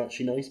people because they're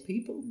actually nice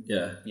people.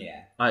 Yeah.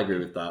 Yeah. I agree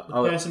with that.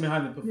 The person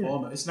behind the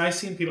performer. It's nice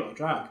seeing people out of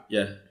drag.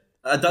 Yeah.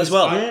 That as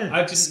well.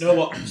 I didn't know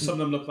what some of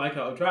them look like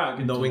out of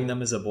drag. Knowing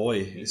them as a boy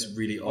is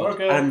really Or a odd.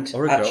 girl. And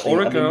Or a girl. actually,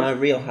 Or a girl. my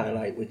real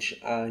highlight, which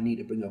I need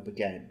to bring up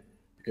again,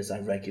 because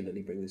I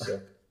regularly bring this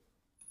up,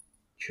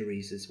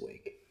 Theresa's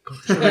wig.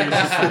 God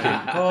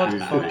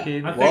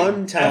fucking.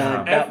 One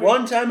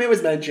time it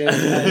was mentioned.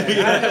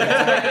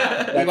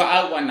 We were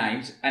out one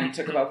night and it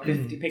took about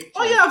 50 pictures.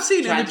 Oh yeah, I've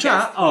seen it in the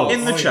chat.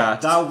 In the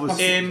chat. That was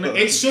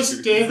It's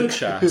just David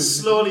chat.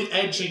 slowly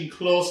edging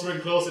closer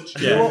and closer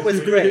to You know what was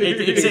great?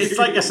 it's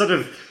like a sort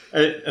of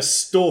a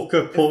stalker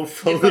You've got that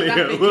portfolio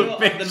video of of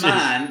pictures. the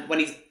man when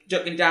he's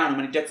ducking down, and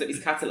when he ducks up, his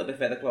cat's a little bit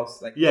further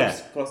close, like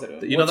closer to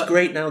him. You know What's that-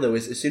 great now though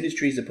is as soon as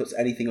Teresa puts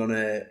anything on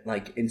a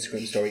like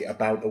Instagram story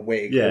about a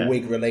wig or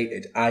wig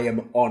related, I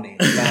am on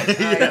it.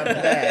 Like I am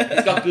there.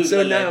 He's got Google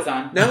So alerts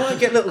on. now I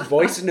get little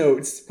voice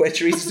notes where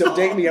Teresa's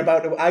updating me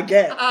about it. I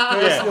get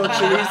personal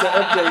Teresa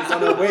updates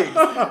on her wigs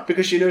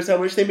because she knows how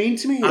much they mean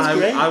to me. It's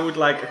great. I would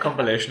like a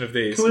compilation of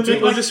these. Can we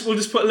make We'll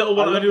just put a little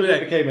one I on love you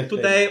that it became a thing.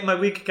 Today my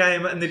wig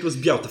came and it was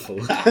beautiful.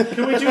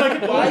 Can we do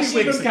like a Why is she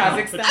from wigs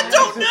account for- Kazakhstan? I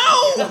don't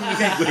know. Why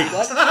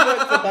did she work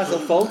for Basil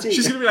Fawlty?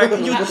 She's gonna be like,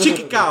 you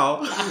chicken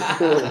cow,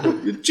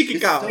 you chicken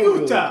cow,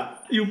 Puta.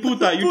 you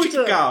puta, you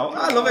chicken cow.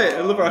 I love it.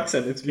 I love her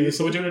accent. It's Okay, beautiful.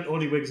 so we're doing an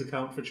only wigs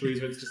account for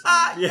Teresa. It's just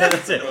Yeah,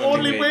 that's it.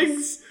 Only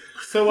wings.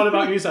 So what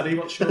about you, Zaddy?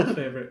 What's your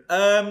favourite?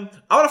 I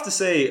would have to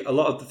say a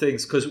lot of the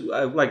things because,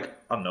 like,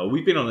 I don't know,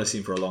 we've been on this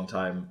scene for a long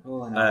time.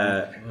 Oh, I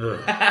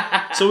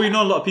know. So we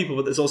know a lot of people,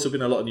 but there's also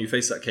been a lot of new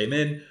faces that came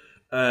in,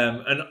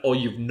 or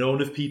you've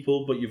known of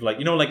people, but you've like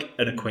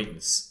an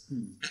acquaintance,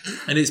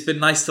 and it's been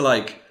nice to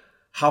like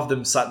have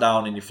them sat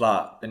down in your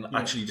flat and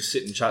actually just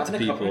sit and chat Having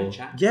to a couple people. and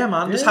chat. Yeah,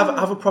 man, just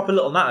have a proper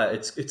little natter.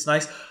 It's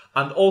nice,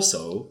 and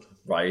also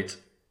right,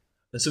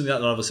 and something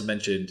that none of us have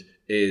mentioned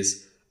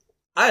is.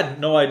 I had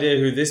no idea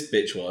who this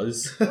bitch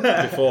was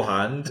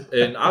beforehand,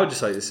 and I would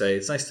just like to say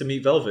it's nice to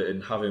meet Velvet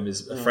and have him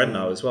as a friend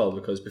now as well,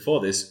 because before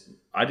this,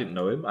 I didn't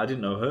know him, I didn't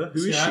know her.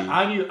 Who is she?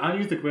 I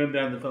knew the Grim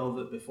down the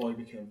Velvet before he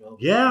became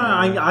Velvet. Yeah,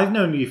 I've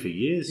known you for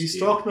years. He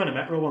stalked me on a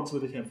metro once and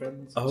we became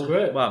friends. Oh, It's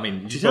great. well, I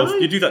mean, Did I?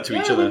 you do that to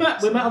each Yeah, other.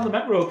 we met on the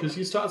metro because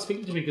you started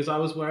speaking to me because I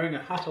was wearing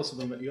a hat or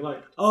something that you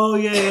liked. Oh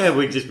yeah,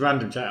 we just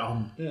random chat.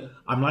 Yeah.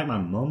 I'm like my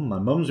mum. My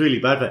mum's really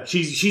bad for it.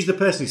 She's the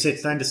person who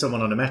sits down to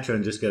someone on a metro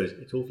and just goes,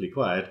 "It's awfully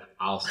quiet.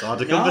 I'll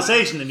start a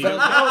conversation." And you go, "No,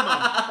 man,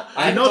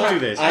 I not do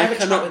this." I have a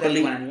chat cannot with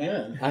believe. anyone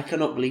anyway. I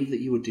cannot believe that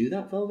you would do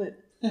that, Velvet.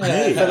 Fill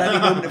any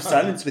moment of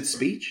silence with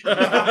speech. No, I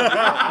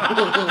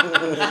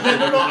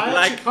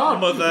Like actually can't.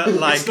 mother,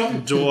 like It's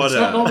not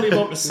daughter. normally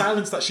about the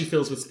silence that she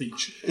fills with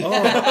speech. It's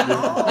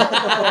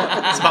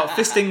about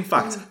fisting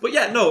facts. But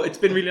yeah, no, it's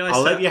been really nice.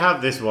 I'll to- let you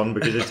have this one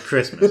because it's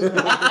Christmas.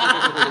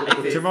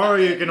 Tomorrow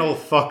you can all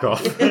fuck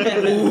off.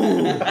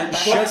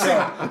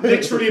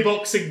 Literally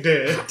Boxing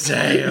Day.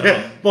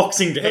 Damn.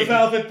 Boxing The Day.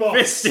 Velvet Box.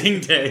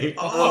 Fisting Day.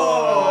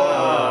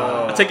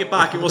 I take it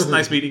back. It wasn't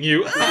nice meeting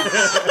you.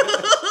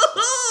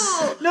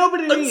 No,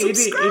 but it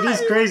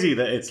is crazy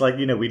that it's like,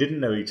 we didn't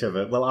know each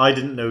other. Well, I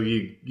didn't know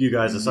you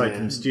guys aside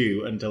from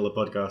Stu until the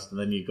podcast, and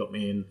then you got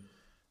me in.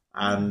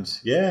 And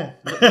yeah,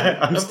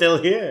 I'm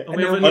still here.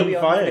 we have And now we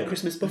are having fired. a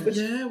Christmas buffet.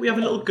 Yeah, we have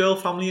a little girl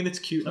family and it's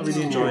cute. I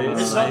really enjoy it.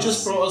 It's not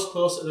just brought us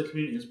close to the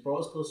community, it's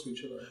brought us close to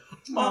each other.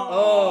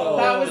 Oh,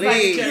 That was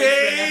please. like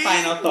just a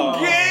final thought.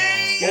 All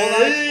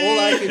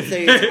I can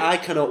say is I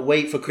cannot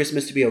wait for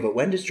Christmas to be over.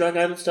 When does Drag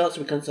Island start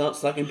so we can start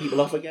slagging people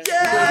off again?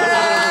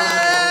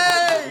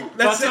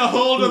 That's a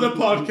whole other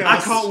podcast. I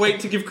can't wait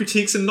to give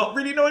critiques and not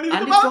really know anything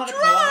And it's about going to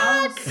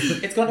Powerhouse.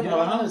 It's going to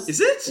Powerhouse.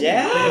 Is it?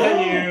 Yeah.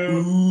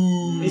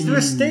 Is there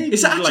a stage?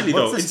 Is it actually,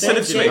 though? what's the Instead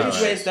of stage It's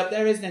Switch? raised up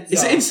there, isn't it? Is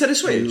So- it instead of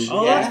Switch?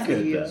 Oh, Yeah. that's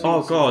good. Then.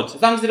 Oh, God.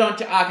 As long as they don't...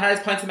 can I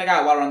just point something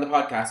out while we're on the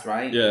podcast,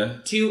 right? Yeah.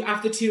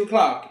 After 2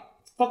 o'clock,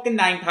 it's fucking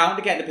 £9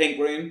 to get in the pink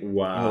room.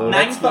 Wow.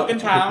 £9 fucking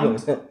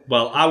pound.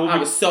 Well, I will I be...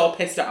 was so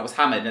pissed off. I was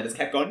hammered and I just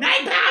kept going,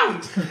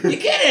 £9! You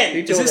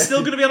kidding? Is it still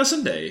going to be on a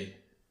Sunday?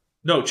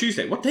 No,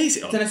 Tuesday. What day is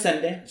it It's on on? a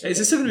Sunday. Is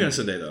it still going to be on a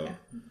Sunday, though?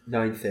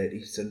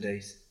 9:30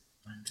 Sundays.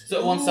 So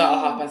it won't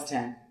start at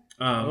 10:30.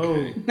 Oh,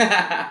 okay.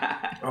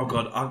 Oh,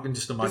 God. I can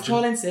just Just imagine.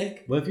 call in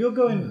sick. Well, if you're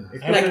going,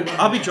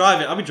 I'll be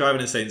driving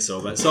and staying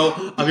sober. So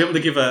I'll be able to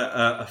give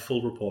a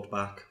full report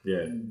back.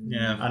 yeah,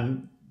 Yeah.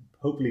 and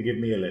hopefully give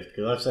me a lift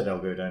because I've said I'll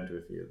go down to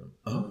a few of them.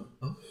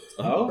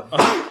 Oh.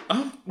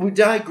 We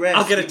digress.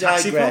 I'll get a we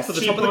taxi digress. for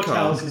the top of the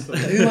car.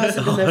 Who has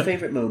their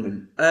favourite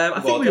moment? I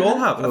think we all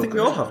have. I think we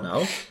all have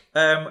now.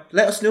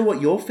 Let us know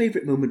what your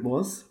favourite moment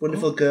was,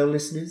 wonderful girl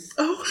listeners.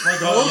 Oh, My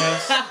God,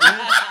 yes.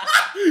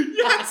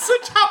 you had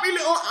such happy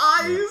little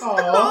eyes.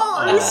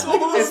 Oh, it was so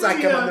It's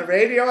like I'm on the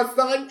radio or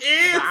something.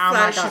 It's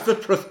actually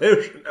the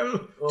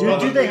professional.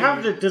 Do they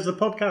have? Does the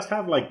podcast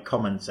have like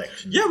comment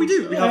sections? Yeah, we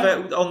do. We have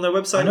it on the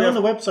website. I know we on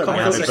have the website we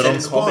comment have it, but on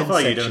sections.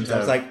 Spotify you don't sections. I have.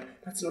 was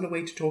like, that's not a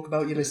way to talk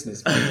about your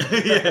listeners.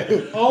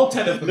 All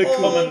 10 of them. the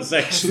comment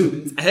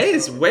section. Hey,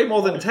 it's way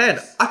more than 10.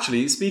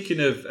 Actually, speaking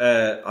of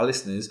our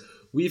listeners,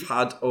 we've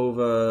had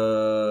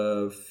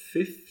over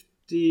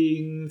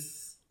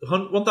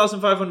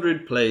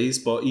 1,500 plays,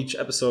 but each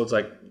episode's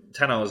like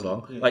 10 hours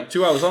long, like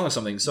 2 hours long or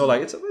something. So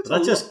like it's That's a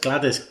lot. just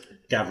Gladys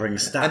gathering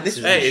stats. And this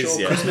was isn't a it? short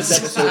yeah. Christmas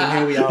episode, and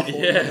here we are 4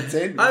 Yeah. minutes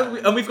in.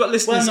 And we've got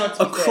listeners Well, not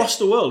to be across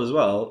the world as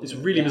well. It's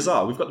really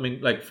bizarre. We've got them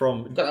in, like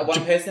from. Got that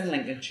one person in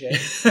Lincolnshire.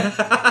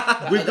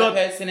 We've got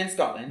person in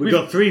Scotland. we've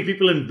got 3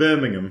 people in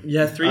Birmingham.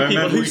 Yeah, 3 I people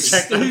remember who we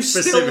checked that still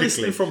specifically.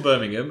 listen from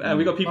Birmingham. And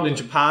we've got people in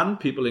Japan,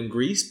 people in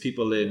Greece,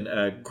 people in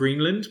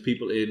Greenland,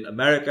 people in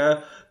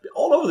America,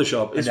 all over the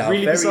shop. It's and our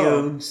really very bizarre.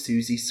 own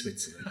Susie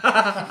Switzerland.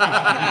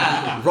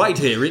 Right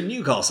here in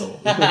Newcastle.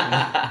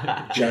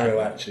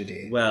 Jarrow actually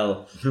did.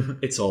 Well,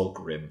 it's all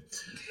grim.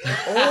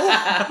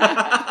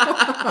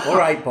 All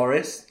right,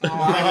 Boris. It's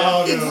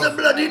the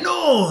bloody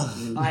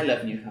north. I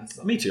love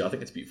Newcastle. Me too. I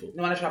think it's beautiful.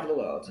 When I travel the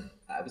world,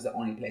 it was the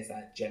only place that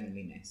I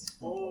genuinely miss.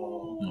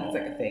 That's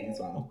like a thing as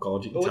well. Oh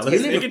God, you can Oh, tell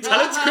it's it's, you can tell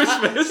it's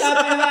Christmas.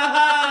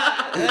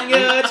 And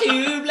you're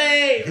to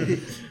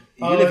blame.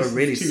 You live a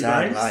really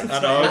sad nice. life. I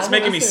know, it's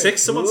making me sick.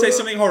 Someone say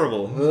something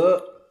horrible.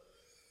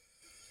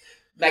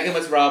 Megan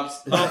was robbed.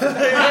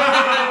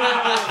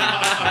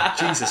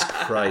 Jesus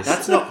Christ.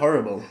 That's not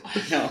horrible.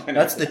 No,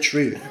 That's the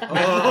truth.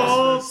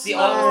 See,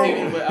 all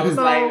I was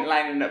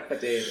lining up for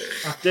David.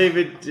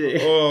 David.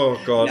 Oh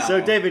God. No.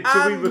 So, David,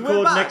 should we And we're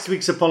record back. next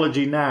week's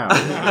apology now?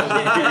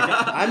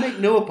 I make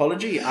no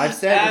apology. I've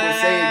said and will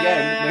say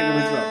again, Megan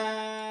was wrong.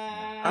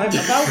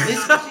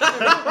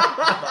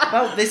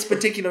 About this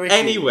particular issue.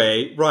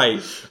 Anyway,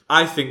 right.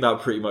 I think that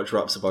pretty much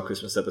wraps up our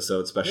Christmas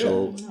episode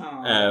special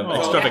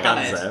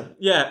extravaganza.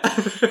 Yeah.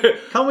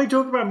 Can't we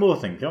talk about more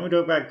things? Can't we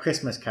talk about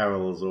Christmas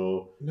carols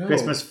or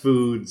Christmas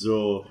foods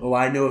or... Oh,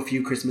 I know a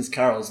few Christmas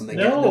carols and they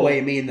get in the way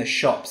of me in the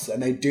shops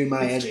and they do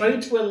my It's editing.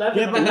 20 to 11.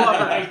 Yeah, but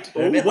what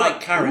They're a bit like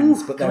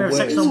Karens, but Can they're we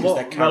have worse sex on because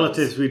they're what carols.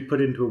 relatives we'd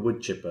put into a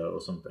wood chipper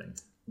or something?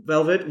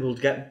 Velvet will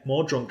get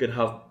more drunk and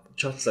have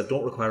chats that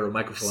don't require a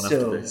microphone So,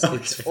 after this.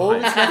 It's all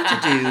fine. you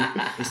have to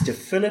do is to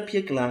fill up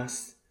your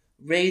glass,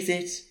 raise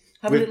it,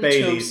 have With a little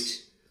Baileys.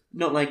 toast.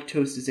 Not like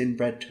toast as in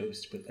bread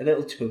toast, but a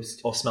little toast.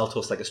 Or smell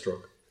toast like a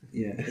stroke.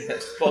 Yeah.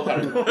 Or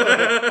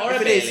a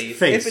Baileys.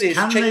 Face. If it is,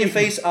 Can check they- your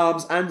face,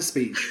 arms, and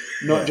speech,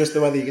 not just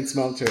the whether you can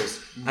smell toast.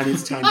 And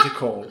it's time to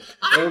call.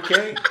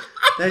 Okay?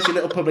 There's your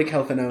little public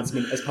health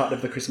announcement as part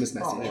of the Christmas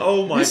message.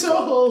 Oh my You're so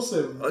God.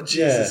 wholesome. Oh,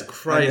 Jesus Yeah.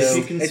 Christ.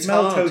 You can It's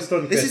smell hard. toast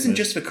on This isn't Christmas.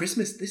 just for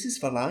Christmas, this is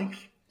for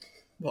life.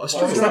 What a It's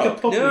stroke. like a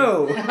puppy.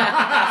 No!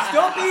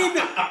 Stop being...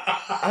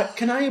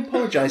 can I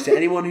apologise to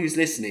anyone who's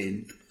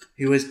listening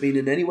who has been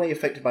in any way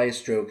affected by a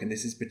stroke and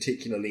this is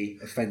particularly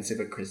offensive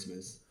at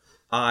Christmas?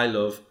 I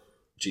love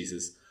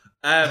Jesus.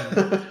 And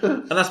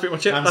that's pretty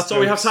much it. And That's all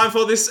we have strokes. time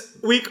for this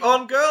week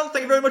on Girl.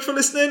 Thank you very much for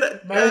listening.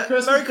 Merry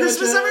Christmas, Merry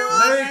Christmas, bitches. everyone.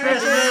 Merry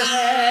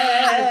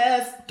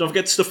Christmas! Don't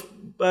forget to stuff.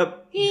 Bad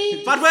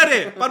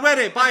wedding.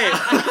 Buy it.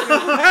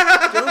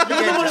 Don't forget to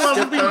Everyone else has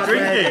stuff been that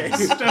drinking.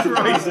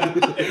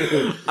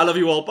 I love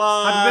you all.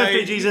 Bye. Happy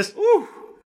birthday, Jesus. Woo.